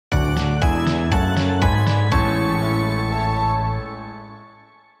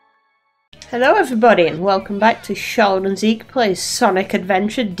Hello everybody and welcome back to Charlotte and Zeke plays Sonic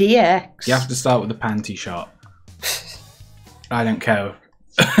Adventure DX. You have to start with the panty shot. I don't care.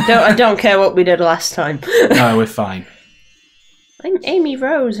 I don't care what we did last time. No, we're fine. I'm Amy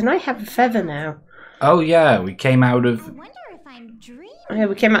Rose and I have a feather now. Oh yeah, we came out of... I wonder if I'm dreaming. Yeah,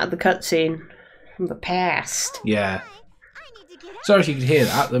 we came out of the cutscene from the past. Yeah. Sorry if you could hear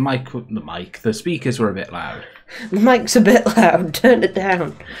that. The speakers were a bit loud. The mic's a bit loud. Turn it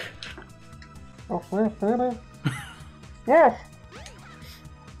down. Yes.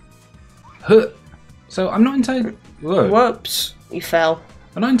 Huh. So I'm not entirely... Whoa. Whoops. You fell.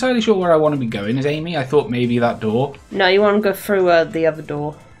 I'm not entirely sure where I want to be going. Is Amy? I thought maybe that door. No, you want to go through the other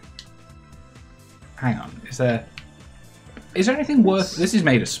door. Hang on. Is there anything worth... This is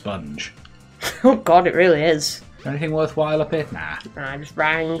made of sponge. Oh god, it really is. Is there anything worthwhile up here? Nah. Nah, just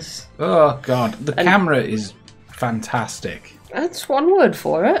rangs. Oh god. The camera is fantastic. That's one word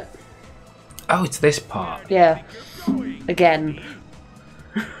for it. Oh, it's this part. Yeah. Again.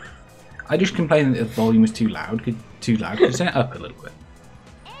 I just complained that the volume was too loud. Could you turn it up a little bit?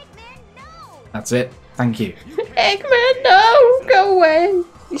 That's it. Thank you. Eggman, no! Go away!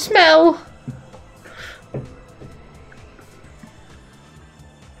 You smell!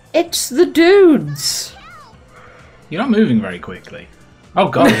 It's the dudes! You're not moving very quickly. Oh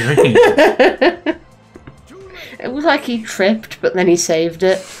god, really? It was like he tripped, but then he saved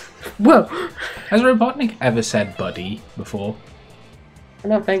it. Whoa! Has Robotnik ever said buddy before? I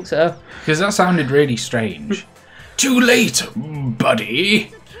don't think so. Because that sounded really strange. Too late,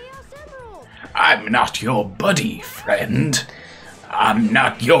 buddy. I'm not your buddy, friend. I'm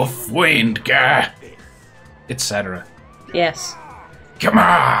not your friend, guy. Etc. Yes. Come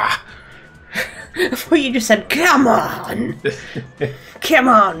on! Well, you just said, come on! Come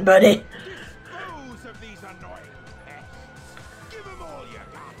on, buddy!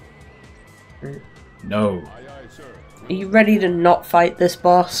 No. Are you ready to not fight this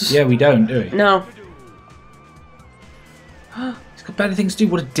boss? Yeah, we don't, do we? No. He's got better things to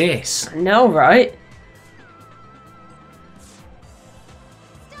do. What a diss. I know, right?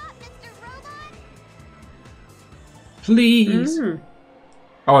 Please.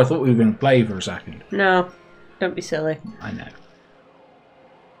 Oh, I thought we were going to play for a second. No. Don't be silly. I know.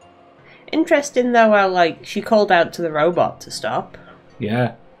 Interesting though how, she called out to the robot to stop.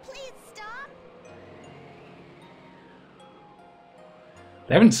 Yeah.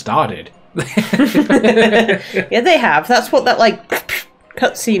 They haven't started. Yeah, they have. That's what that,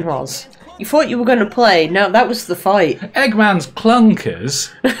 cutscene was. You thought you were going to play. No, that was the fight. Eggman's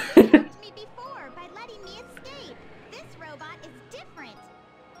clunkers.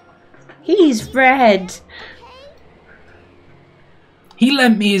 He's red. He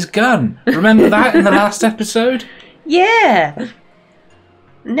lent me his gun. Remember that in the last episode? Yeah.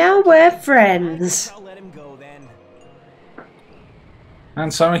 Now we're friends. Man,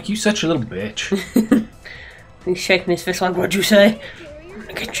 Sonic, you such a little bitch. He's shaking his fist like, what'd you say?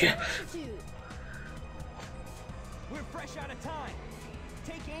 I'll get you.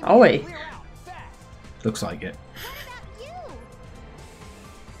 Are we? Looks like it.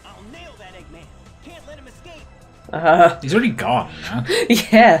 He's already gone, man.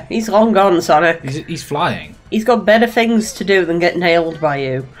 Yeah, he's long gone, Sonic. He's flying. He's got better things to do than get nailed by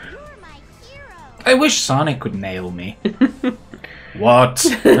you. I wish Sonic could nail me. What?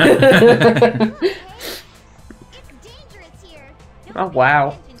 Oh,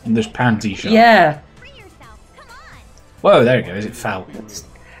 wow. And there's panty shot. Yeah. Whoa, there it goes. It fell.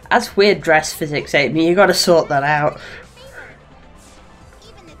 That's weird dress physics, Amy. You gotta sort that out.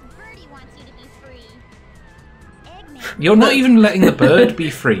 You're not even letting the bird be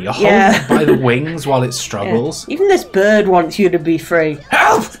free. You're holding it by the wings while it struggles. Yeah. Even this bird wants you to be free.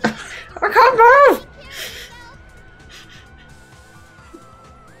 Help! I can't move!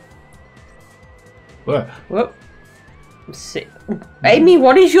 Whoa. Whoop. Amy,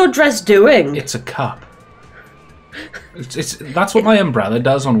 what is your dress doing? It's a cup. That's what my umbrella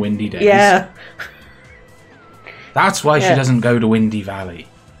does on windy days. Yeah. That's why she doesn't go to Windy Valley.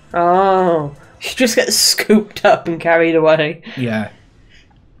 Oh. She just gets scooped up and carried away. Yeah.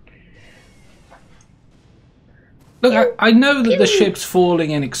 Look, I know that the ship's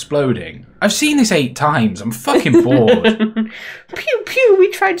falling and exploding. I've seen this 8 times. I'm fucking bored. Pew pew, we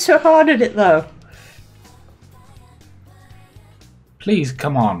tried so hard at it though. Please,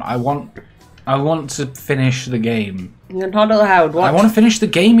 come on. I want to finish the game. You're not allowed. I want to finish the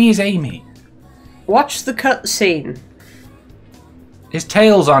game as Amy. Watch the cutscene. His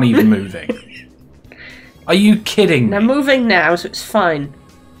tails aren't even moving. Are you kidding me? They're moving now, so it's fine.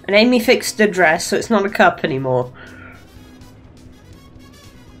 And Amy fixed the dress, so it's not a cup anymore.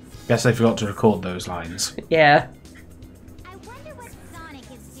 Guess they forgot to record those lines. Yeah. I wonder what Sonic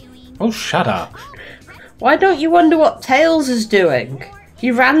is doing. Oh, shut up. Why don't you wonder what Tails is doing?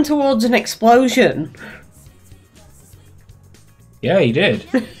 He ran towards an explosion. Yeah, he did.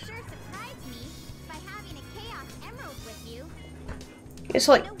 Sure surprised me by having a Chaos Emerald with you. It's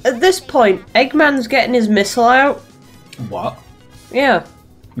like, at this point, Eggman's getting his missile out. What? Yeah.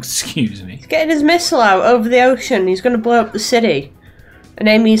 Excuse me. He's getting his missile out over the ocean. He's going to blow up the city. And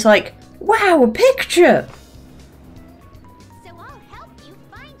Amy's like, wow, a picture! So I'll help you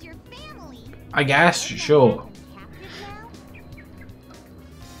find your family. I guess, sure.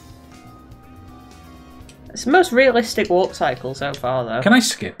 It's the most realistic walk cycle so far, though. Can I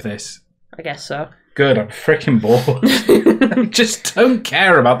skip this? I guess so. Good, I'm freaking bored. I just don't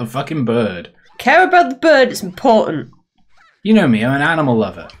care about the fucking bird. Care about the bird, it's important. You know me, I'm an animal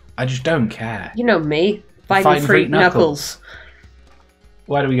lover. I just don't care. You know me, Fighting fighting Freak Freak Knuckles.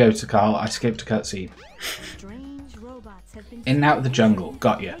 Where do we go to, Carl? I skipped a cutscene. In and out of the jungle.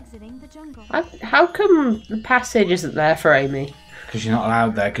 Got you. How come the passage isn't there for Amy? Because you're not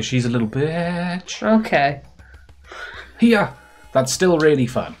allowed there, because she's a little bitch. Okay. Here. That's still really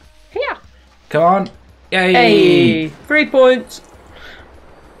fun. Yeah. Come on. Yay! Hey, 3 points.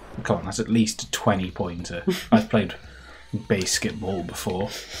 Come on, that's at least a 20-pointer. I've played basketball before.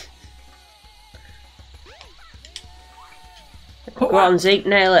 Go on, Zeke,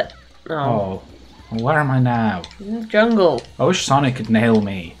 nail it. Oh, Oh, where am I now? in the jungle. I wish Sonic could nail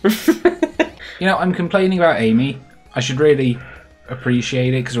me. You know, I'm complaining about Amy. I should really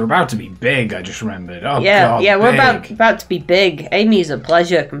appreciate it because we're about to be big. I just remembered. Oh Yeah, God, yeah, we're big. about to be big. Amy's a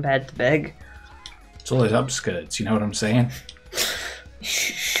pleasure compared to big. It's all those upskirts. You know what I'm saying?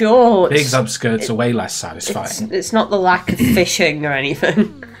 Sure. Big's upskirts are way less satisfying. It's not the lack of fishing or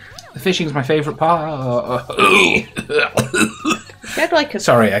anything. The fishing's my favourite part. She had like a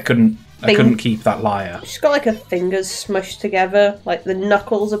Sorry, I couldn't keep that liar. She's got like her fingers smushed together, like the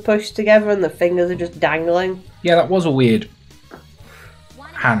knuckles are pushed together and the fingers are just dangling. Yeah, that was a weird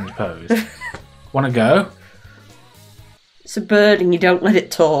hand pose. Wanna go? It's a bird and you don't let it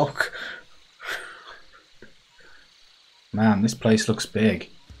talk. Man, this place looks big.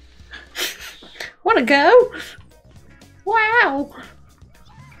 Wanna go? Wow!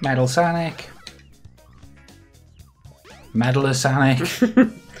 Metal Sonic. Meddler Sonic.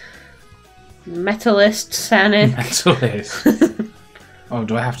 Metalist Sonic. Metalist. Oh,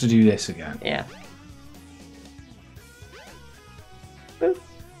 do I have to do this again? Yeah. Boop.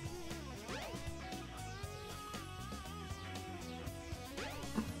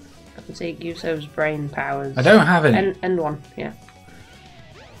 Zeke, use those brain powers. I don't have any. End one, yeah.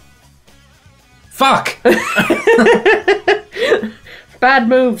 Fuck! Bad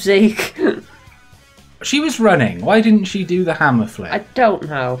move, Zeke. She was running. Why didn't she do the hammer flip? I don't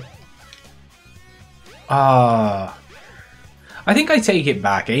know. Ah. I think I take it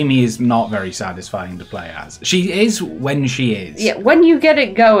back. Amy is not very satisfying to play as. She is when she is. Yeah, when you get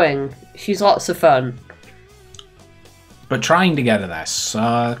it going, she's lots of fun. But trying to get her there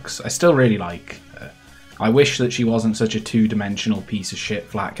sucks. I still really like her. I wish that she wasn't such a two-dimensional piece of shit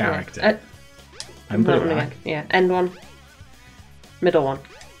flat character. Yeah. And put it back. Yeah, end one. Middle one.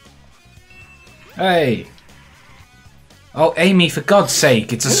 Hey. Oh, Amy, for God's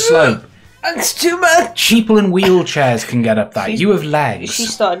sake, it's a slope. That's too much! People in wheelchairs can get up that. You have legs. She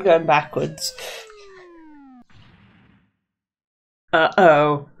started going backwards.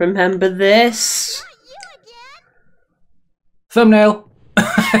 Uh-oh. Remember this? Thumbnail.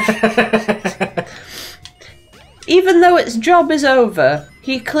 Even though its job is over,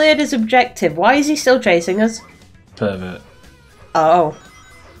 he cleared his objective. Why is he still chasing us? Pervert. Oh.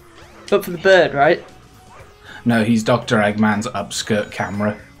 But for the bird, right? No, he's Dr. Eggman's upskirt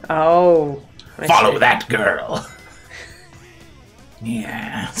camera. Oh. I Follow see. that girl.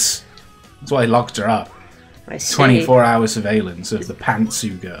 Yes. That's why I locked her up. I see. 24-hour surveillance of the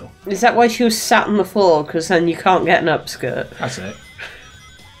pantsuit girl. Is that why she was sat on the floor? Because then you can't get an upskirt. That's it.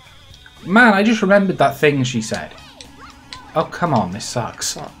 Man, I just remembered that thing she said. Oh, come on, this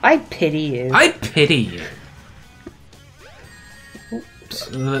sucks. I pity you. I pity you.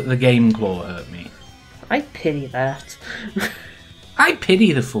 The game claw hurt me. I pity that. I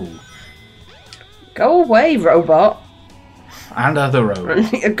pity the fool. Go away, robot. And other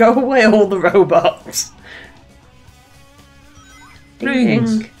robots. Go away, all the robots.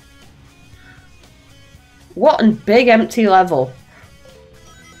 Rings. Ding. What a big empty level.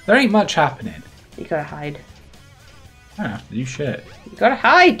 There ain't much happening. You gotta hide. I don't have to do shit. You gotta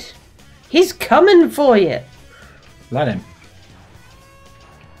hide. He's coming for you. Let him.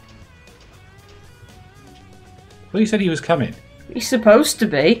 Well, you said he was coming. He's supposed to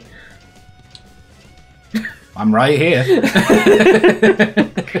be. I'm right here.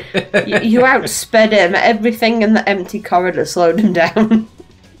 You outsped him. Everything in the empty corridor slowed him down.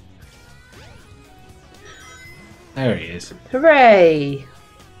 There he is. Hooray!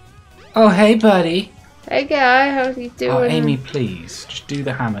 Oh, hey, buddy. Hey, guy, how's he doing? Oh, Amy, please. Just do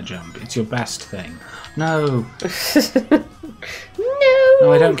the hammer jump. It's your best thing. No.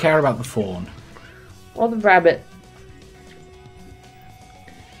 No, I don't care about the fawn. Or the rabbit.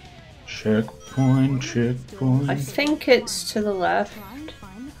 Checkpoint, checkpoint. I think it's to the left.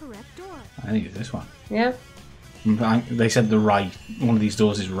 I think it's this one. Yeah. They said the right. One of these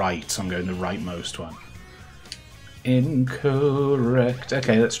doors is right, so I'm going the rightmost one. Incorrect.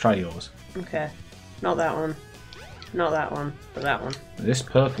 Okay, let's try yours. Okay. Not that one. Not that one, but that one. This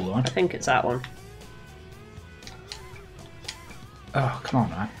purple one. I think it's that one. Oh, come on,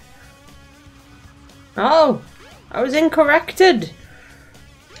 man. Oh! I was incorrected!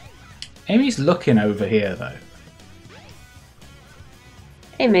 Amy's looking over here, though.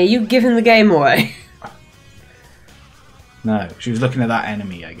 Amy, you giving the game away? No, she was looking at that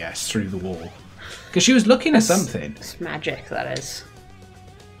enemy, I guess, through the wall. Because she was looking at something. It's magic, that is.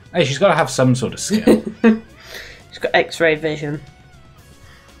 Hey, she's got to have some sort of skill. She's got X-ray vision.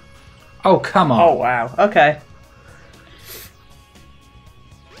 Oh, come on. Oh, wow. Okay.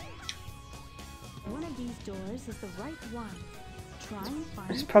 One of these doors is the right one. Try and find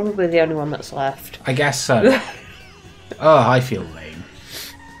It's probably the only one that's left. I guess so. Oh, I feel lame.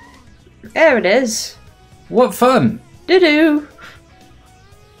 There it is. What fun! Doo-doo!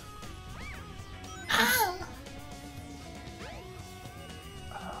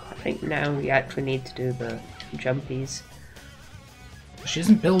 I think now we actually need to do the jumpies. She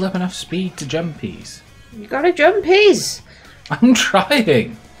doesn't build up enough speed to jumpies. You gotta jumpies! I'm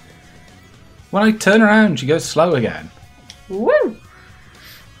trying. When I turn around, she goes slow again. Woo!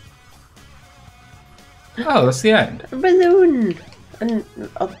 Oh, that's the end. A balloon! And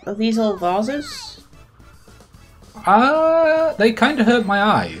are these all vases? They kind of hurt my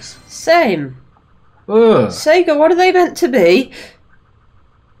eyes. Same. Ugh. Sega, what are they meant to be?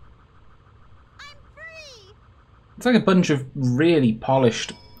 It's like a bunch of really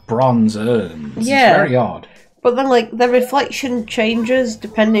polished bronze urns. Yeah. It's very odd. But then, like, the reflection changes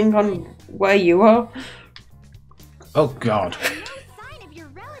depending on where you are. Oh, God. sign of your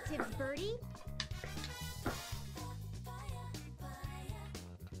relatives, Birdie.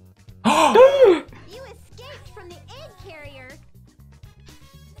 You escaped from the egg carrier.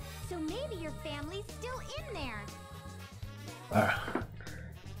 So maybe your family's still in there.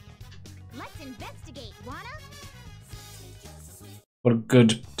 Let's investigate, wanna? What a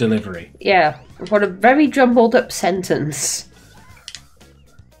good delivery. Yeah, what a very jumbled up sentence.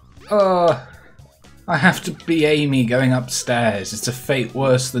 I have to be Amy going upstairs. It's a fate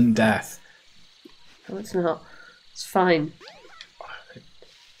worse than death. No, it's not. It's fine.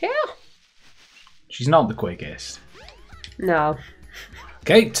 Yeah. She's not the quickest. No.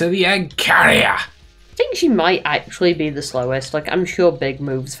 Okay, to the egg carrier. I think she might actually be the slowest. Like, I'm sure Big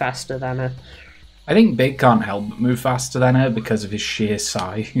moves faster than her. I think Big can't help but move faster than her because of his sheer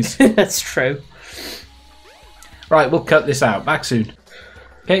size. That's true. Right, we'll cut this out. Back soon.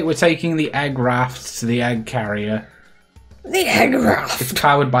 Okay, we're taking the egg raft to the egg carrier. The egg raft! It's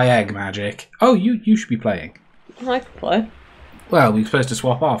powered by egg magic. Oh, you should be playing. I can play. Well, we're supposed to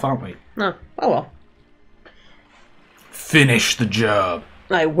swap off, aren't we? No. Oh well. Finish the job.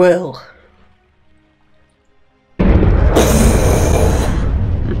 I will.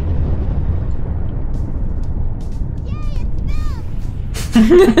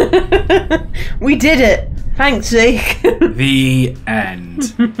 We did it! Thanks, Zeke. The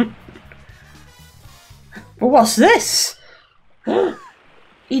end. But what's this?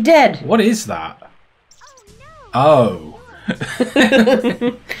 He dead. What is that? Oh.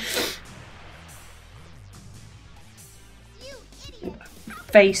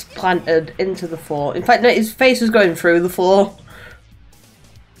 Face planted into the floor. In fact, no, his face was going through the floor.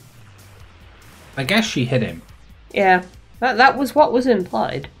 I guess she hit him. Yeah, that was what was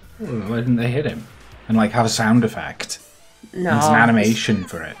implied. Why didn't they hit him? And like have a sound effect. No, There's an animation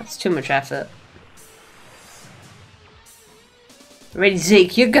for it. It's too much effort. Ready,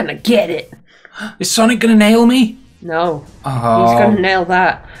 Zeke? You're gonna get it. Is Sonic gonna nail me? No, Oh. he's gonna nail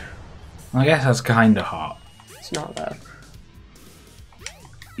that. I guess that's kind of hot. It's not though.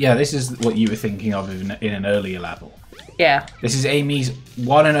 Yeah, this is what you were thinking of in an earlier level. Yeah. This is Amy's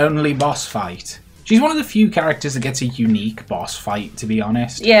one and only boss fight. She's one of the few characters that gets a unique boss fight, to be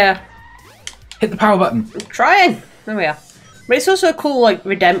honest. Yeah. Hit the power button. I'm trying. There we are. But it's also a cool, like,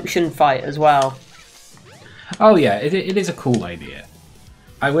 redemption fight as well. Oh yeah, it is a cool idea.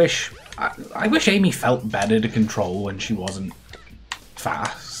 I wish Amy felt better to control when she wasn't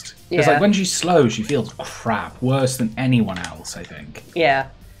fast. Because like when she's slow, she feels crap, worse than anyone else, I think. Yeah.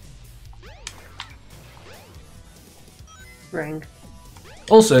 Ring.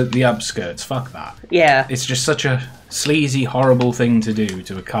 Also, the upskirts, fuck that. Yeah. It's just such a sleazy, horrible thing to do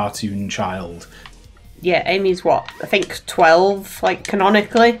to a cartoon child. Yeah, Amy's what? I think 12, like,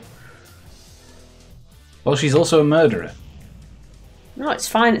 canonically. Well, she's also a murderer. No, it's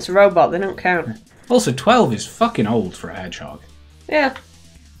fine, it's a robot, they don't count. Also, 12 is fucking old for a hedgehog. Yeah.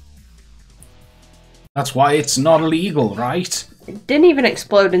 That's why it's not illegal, right? It didn't even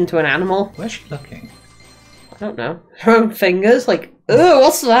explode into an animal. Where's she looking? I don't know. Her own fingers, like, ugh,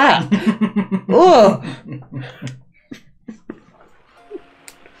 what's that? Ugh.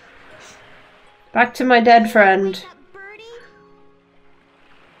 Back to my dead friend.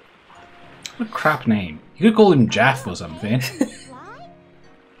 What a crap name. You could call him Jeff or something.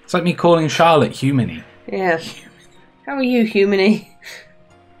 It's like me calling Charlotte Humany. Yeah. How are you, Humany?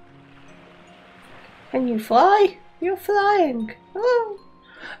 Can you fly? You're flying. Oh.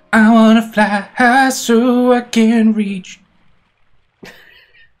 I wanna fly high so I can reach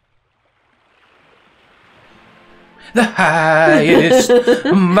the highest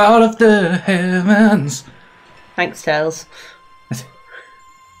of all of the heavens. Thanks, Tails.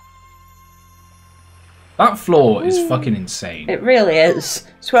 That floor is fucking insane. It really is.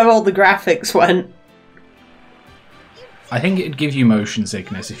 It's where all the graphics went. I think it'd give you motion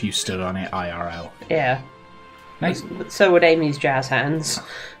sickness if you stood on it IRL. Yeah. Nice. But so would Amy's jazz hands.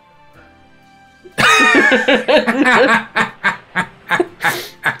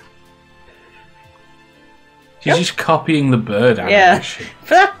 She's just copying the bird animation. Yeah.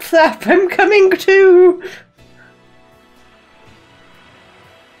 Flap, flap, I'm coming too!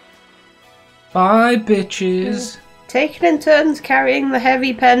 Bye, bitches. Taking in turns carrying the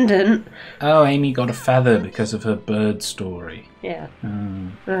heavy pendant. Oh, Amy got a feather because of her bird story. Yeah.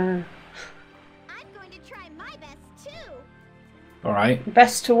 I'm going to try my best too. Alright.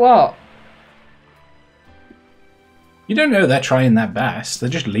 Best to what? You don't know they're trying their best. They're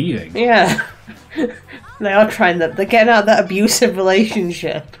just leaving. Yeah. They are trying that. They're getting out of that abusive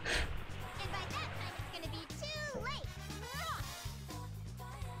relationship. And by that time, it's going to be too late.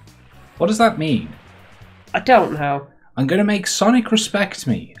 What does that mean? I don't know. I'm going to make Sonic respect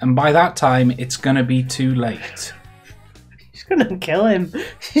me, and by that time, it's going to be too late. She's gonna kill him.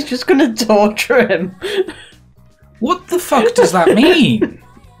 She's just gonna torture him. What the fuck does that mean?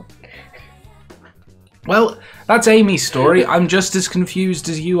 Well, that's Amy's story. I'm just as confused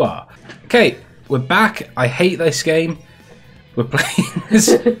as you are. Okay, we're back. I hate this game. We're playing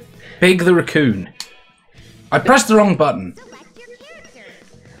as Big the Raccoon. I pressed the wrong button. Select your character.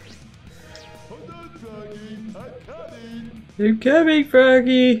 You coming,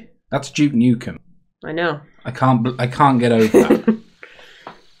 Froggy? That's Duke Nukem. I know. I can't get over that.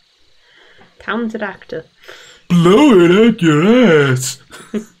 Talented actor. Blow it out your ass.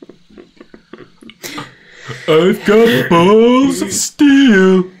 I've got balls of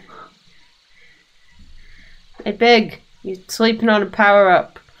steel. Hey, Big. You're sleeping on a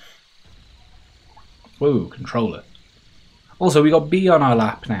power-up. Whoa, controller. Also, we got B on our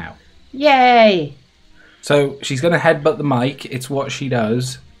lap now. Yay! So, she's going to headbutt the mic. It's what she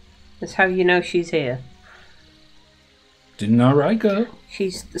does. That's how you know she's here. Didn't know where I go.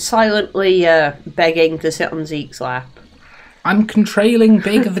 She's silently begging to sit on Zeke's lap. I'm contrailing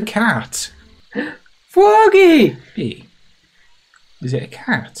Big the cat. Froggy! B. Is it a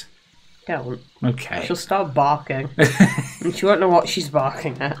cat? Don't. Okay. She'll start barking. And she won't know what she's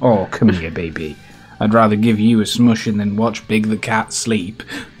barking at. Oh, come here, baby. I'd rather give you a smushing than watch Big the cat sleep.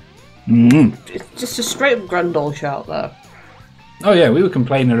 It's just a straight up Grundle shot, though. Oh yeah, we were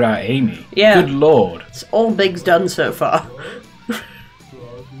complaining about Amy. Yeah. Good lord. It's all Big's done so far.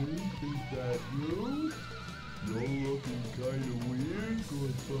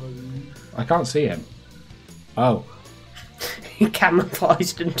 I can't see him. Oh. He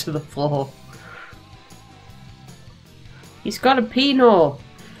camouflaged into the floor. He's got a penal.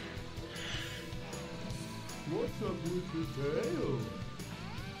 What's up with the tail?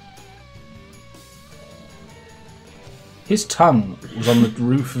 His tongue was on the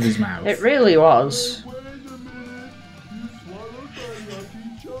roof of his mouth. It really was. Wait a minute! You swallowed my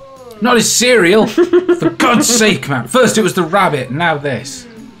lucky charm! Not his cereal! For God's sake, man. First it was the rabbit, now this.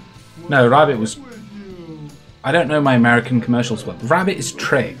 No, rabbit was... I don't know my American commercials well. Rabbit is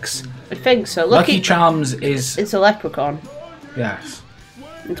Trix. I think so. Lucky Charms is... It's a leprechaun. Yes.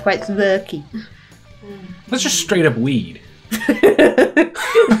 It's quite murky. That's just straight up weed.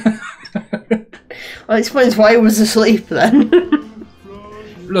 That explains why he was asleep then.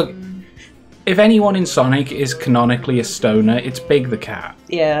 Look, if anyone in Sonic is canonically a stoner, it's Big the cat.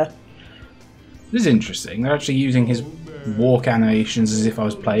 Yeah. This is interesting. They're actually using his walk animations as if I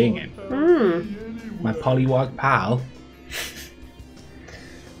was playing him. My Pollywog pal.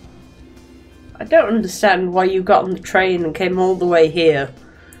 I don't understand why you got on the train and came all the way here.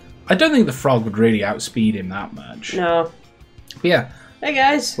 I don't think the frog would really outspeed him that much. No. But yeah, Hey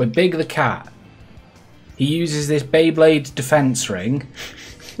guys. with Big the cat, he uses this Beyblade defense ring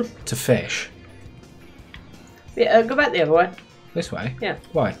to fish. Yeah, go back the other way. This way? Yeah.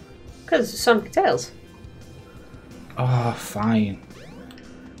 Why? Because it's Sonic Tails. Oh, fine.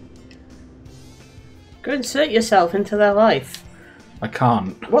 Go insert yourself into their life. I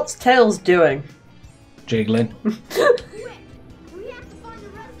can't. What's Tails doing? Jiggling. We have to find the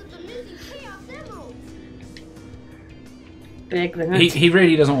rest of the missing Chaos Emeralds. Big the He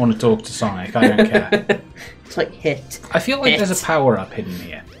really doesn't want to talk to Sonic. I don't care. It's like hit. I feel like there's a power-up hidden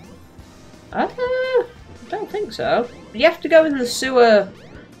here. I don't think so. You have to go in the sewer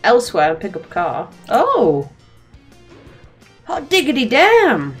elsewhere and pick up a car. Oh! Hot diggity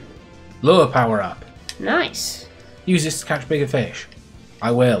damn! Lure power-up. Nice. Use this to catch bigger fish.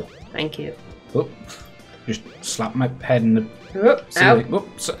 I will. Thank you. Oop. Just slap my head in the Oop, ow. ceiling.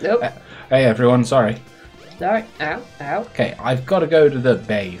 Oops. Nope. Hey everyone, sorry. Sorry. Ow. Ow. Okay, I've got to go to the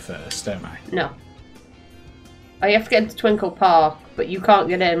bay first, don't I? No. Oh, you have to get into Twinkle Park, but you can't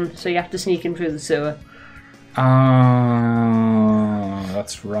get in, so you have to sneak in through the sewer. Oh,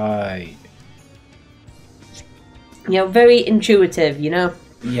 that's right. You know, very intuitive, you know?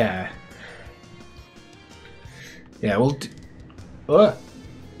 Yeah. Yeah, well...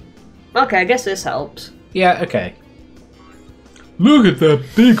 Okay, I guess this helps. Yeah, okay. Look at that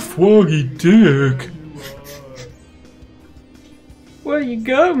big froggy dick. Where you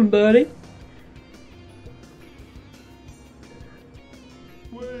going, buddy?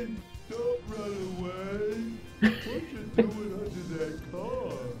 Wait, don't run away. What you doing under that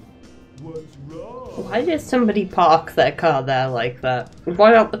car? What's wrong? Why did somebody park their car there like that?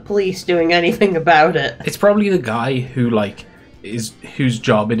 Why aren't the police doing anything about it? It's probably the guy who, like, whose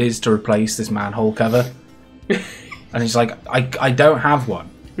job it is to replace this manhole cover. And he's like, I don't have one.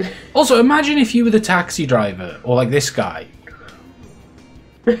 Also, imagine if you were the taxi driver, or like this guy.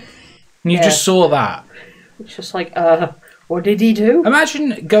 And you Yeah. just saw that. It's just like, what did he do?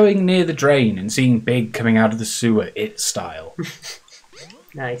 Imagine going near the drain and seeing Big coming out of the sewer, It style.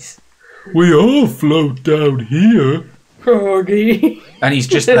 Nice. We all float down here. Froggy. And he's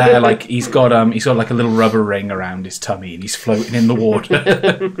just there, like, he's got like a little rubber ring around his tummy and he's floating in the water.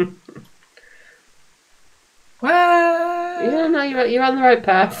 Well, Yeah, no, you're on the right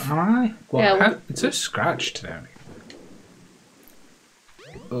path. am I? What? Yeah, well- It's a scratch down here.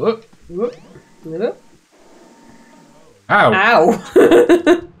 Oh. Whoop. Whoop. Ow.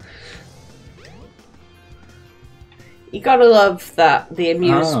 Ow. You gotta love that the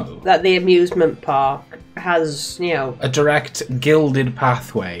amusement park has, you know, A direct gilded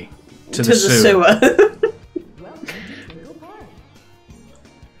pathway to the sewer.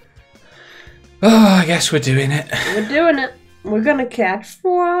 Oh, I guess we're doing it. We're doing it. We're gonna catch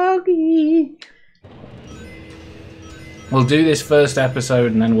Froggy. We'll do this first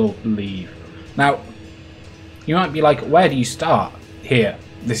episode and then we'll leave. Now, you might be like, where do you start? Here.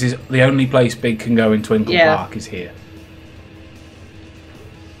 This is the only place Big can go in Twinkle Yeah. Park is here.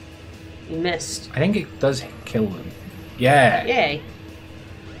 You missed. I think it does kill them. Yeah. Yay.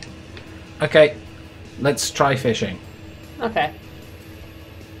 Okay, let's try fishing. Okay.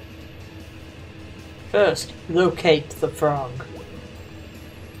 First, locate the frog.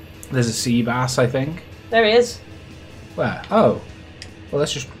 There's a sea bass, I think. There he is. Where? Oh. Well,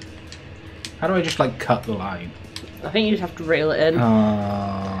 let's just... How do I just, like, cut the line? I think you just have to reel it in.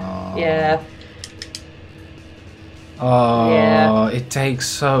 Oh. Yeah. Oh, Yeah. it takes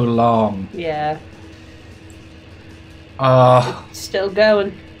so long. Yeah. Oh, Still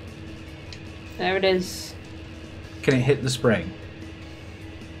going. There it is. can it hit the spring?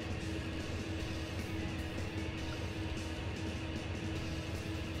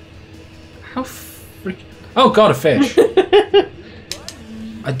 How freak... Oh god, a fish.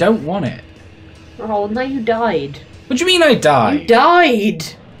 I don't want it. Oh, now you died. What do you mean I You died? died!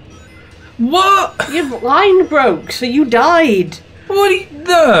 What? Your line broke, so you died. What do you...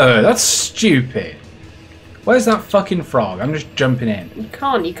 No, that's stupid. Where's that fucking frog? I'm just jumping in. You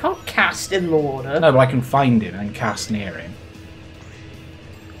can't cast in the water. No, but I can find him and cast near him.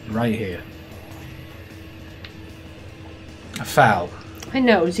 Right here. I fell. I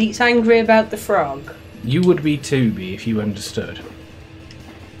know, Zeke's angry about the frog. You would be too, B, if you understood.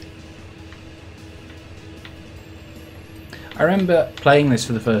 I remember playing this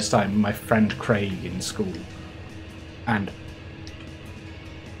for the first time with my friend Craig in school. And...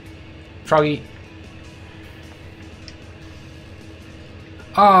 Froggy.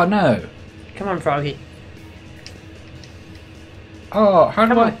 Oh, no. Come on, Froggy. Oh, how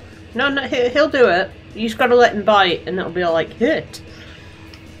do Come I... on. No, he'll do it. You just gotta let him bite and it'll be all like, hit.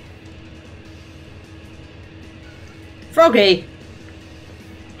 Froggy!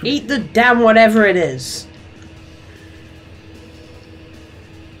 Eat the damn whatever it is.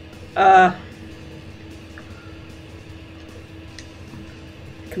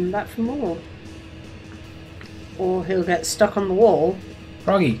 Come back for more. Or he'll get stuck on the wall.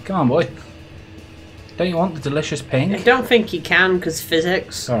 Froggy, come on, boy. Don't you want the delicious I pink? don't think he can, because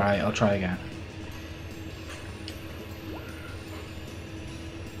physics. Alright, I'll try again.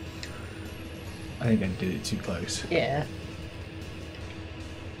 I think I did it too close. Yeah.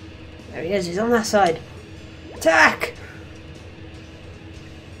 There he is, he's on that side. Attack!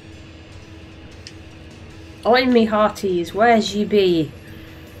 Oi, me hearties, where's ye be?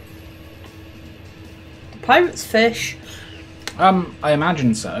 The pirate's fish. I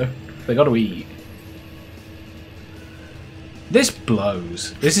imagine so. They gotta eat. This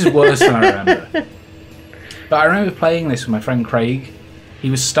blows. This is worse than I remember. But I remember playing this with my friend Craig.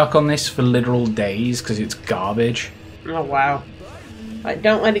 He was stuck on this for literal days because it's garbage. Oh, wow. Right,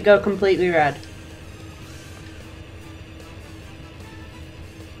 don't let it go completely red.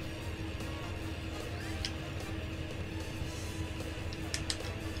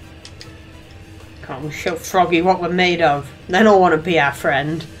 Can't we show Froggy what we're made of? Then he'll want to be our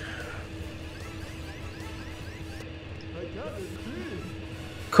friend.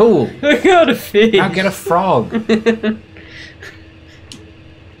 Cool. I got a fish. Now get a frog. I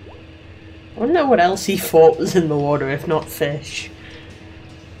wonder what else he thought was in the water if not fish.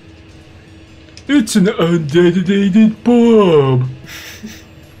 It's an undetonated bomb.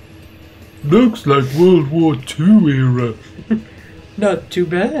 Looks like World War II era. Not too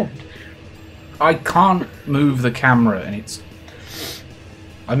bad. I can't move the camera and it's...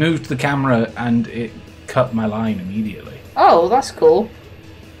 I moved the camera and it cut my line immediately. Oh, that's cool.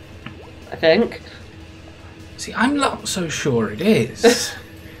 I think. See, I'm not so sure it is.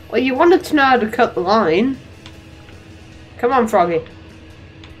 Well, you wanted to know how to cut the line. Come on, Froggy.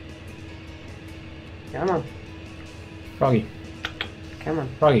 Come on. Froggy. Come on.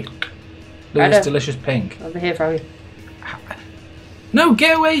 Froggy. Look at this delicious pink. Over here, Froggy. No,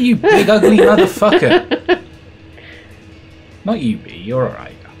 get away, you big ugly motherfucker. Not you, B. You're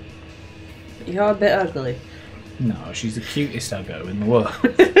alright. You're a bit ugly. No, she's the cutest uggo in the world.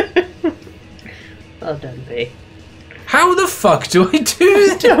 Well done, B. How the fuck do I do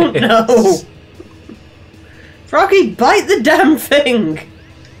this? I don't know. Froggy, bite the damn thing.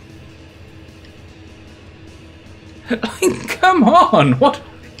 Like, come on.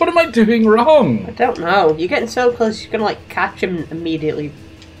 What am I doing wrong? I don't know. You're getting so close, you're gonna like catch him and immediately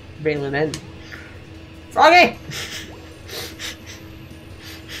reel him in. Froggy!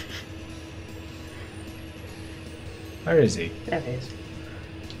 Where is he? There he is.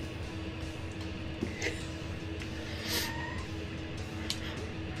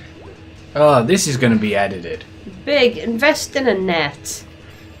 Oh, this is going to be edited. Big, invest in a net.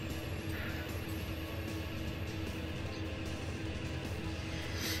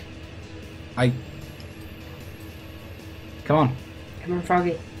 Come on. Come on,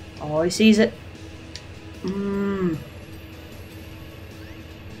 Froggy. Oh, he sees it. Mmm.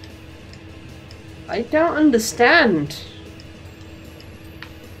 I don't understand.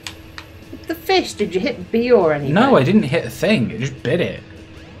 With the fish, did you hit B or anything? No, I didn't hit a thing. It just bit it.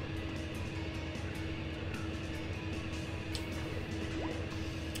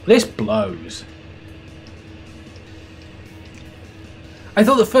 This blows. I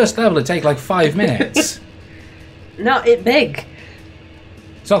thought the first level would take like 5 minutes. No, it big.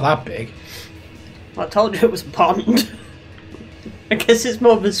 It's not that big. I told you it was a pond. I guess it's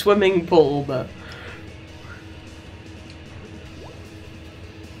more of a swimming pool, but...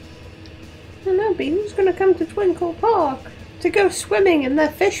 I don't know, but who's going to come to Twinkle Park to go swimming in their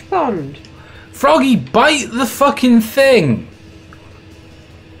fish pond? Froggy, bite the fucking thing!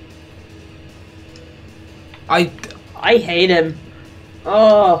 I hate him.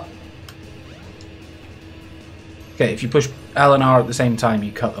 Oh. Okay, if you push L and R at the same time,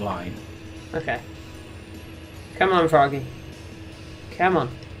 you cut the line. Okay. Come on, Froggy. Come on.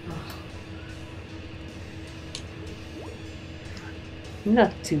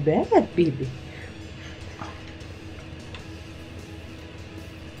 Not too bad, baby.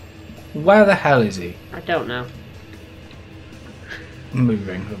 Where the hell is he? I don't know.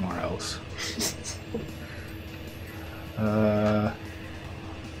 Moving somewhere else.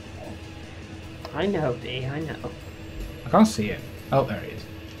 I know, B, I know. I can't see it. Oh, there it is.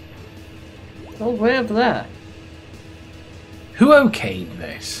 It's all the way over there. Who okayed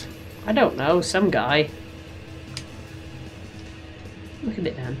this? I don't know, some guy. Look at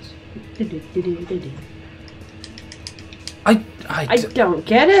it dance. I don't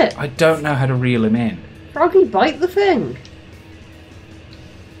get it. I don't know how to reel him in. Froggy, bite the thing.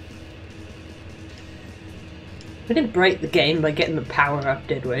 We didn't break the game by getting the power up,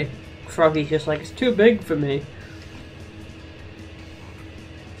 did we? Froggy's just like, it's too big for me.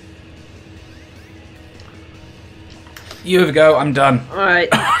 You have a go, I'm done.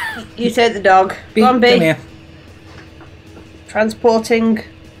 Alright, you take the dog. B, Go on, B. come here. Transporting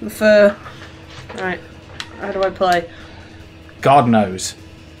the fur. Alright, how do I play? God knows.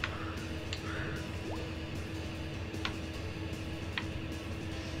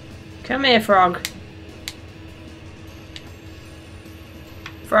 Come here, frog.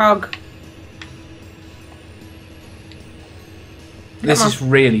 Frog. This is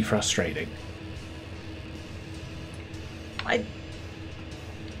really frustrating.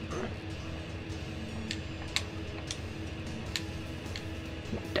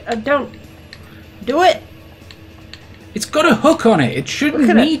 I don't do it. It's got a hook on it. It shouldn't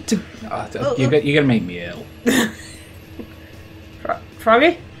Look at need to. Oh, you're gonna make me ill.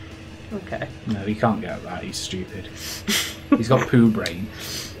 Froggy? Okay. No, he can't get that. He's stupid. He's got poo brain.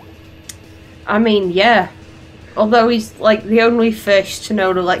 I mean, yeah. Although he's like the only fish to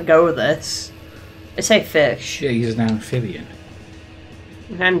know to let go of this. I say fish. Yeah, he's an amphibian.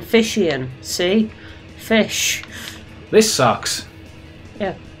 Amphibian. See? Fish. This sucks.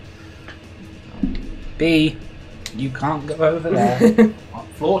 Yeah. B, you can't go over there.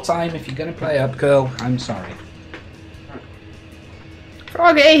 Floor time if you're gonna play up, girl. I'm sorry.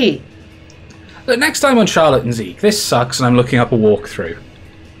 Froggy! Look, next time on Charlotte and Zeke, this sucks and I'm looking up a walkthrough.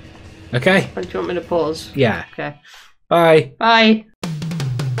 Okay? Do you want me to pause? Yeah. Okay. Bye. Bye.